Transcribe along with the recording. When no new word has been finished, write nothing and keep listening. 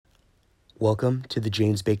Welcome to the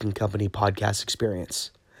Jane's Baking Company podcast experience.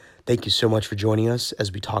 Thank you so much for joining us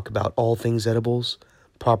as we talk about all things edibles,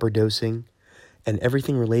 proper dosing, and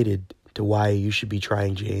everything related to why you should be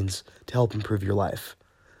trying Jane's to help improve your life.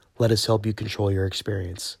 Let us help you control your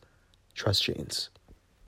experience. Trust Jane's.